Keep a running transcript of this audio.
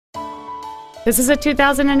This is a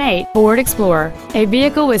 2008 Ford Explorer, a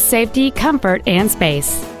vehicle with safety, comfort, and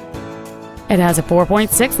space. It has a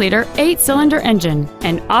 4.6-liter, 8-cylinder engine,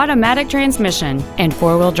 an automatic transmission, and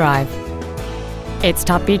 4-wheel drive. Its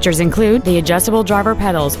top features include the adjustable driver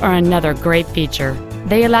pedals are another great feature.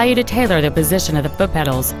 They allow you to tailor the position of the foot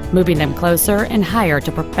pedals, moving them closer and higher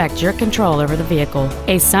to perfect your control over the vehicle.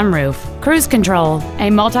 A sunroof, cruise control, a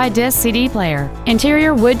multi-disc CD player,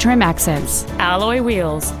 interior wood trim accents, alloy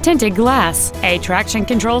wheels, tinted glass, a traction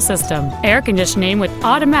control system, air conditioning with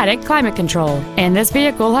automatic climate control, and this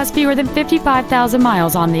vehicle has fewer than 55,000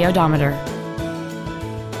 miles on the odometer.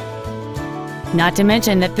 Not to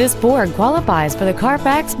mention that this Ford qualifies for the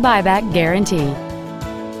Carfax buyback guarantee.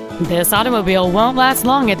 This automobile won't last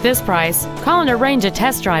long at this price. Call and arrange a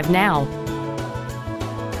test drive now.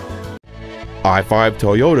 I-5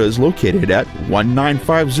 Toyota is located at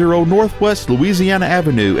 1950 Northwest Louisiana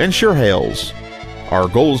Avenue in Chehalis. Our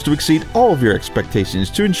goal is to exceed all of your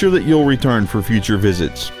expectations to ensure that you'll return for future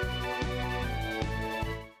visits.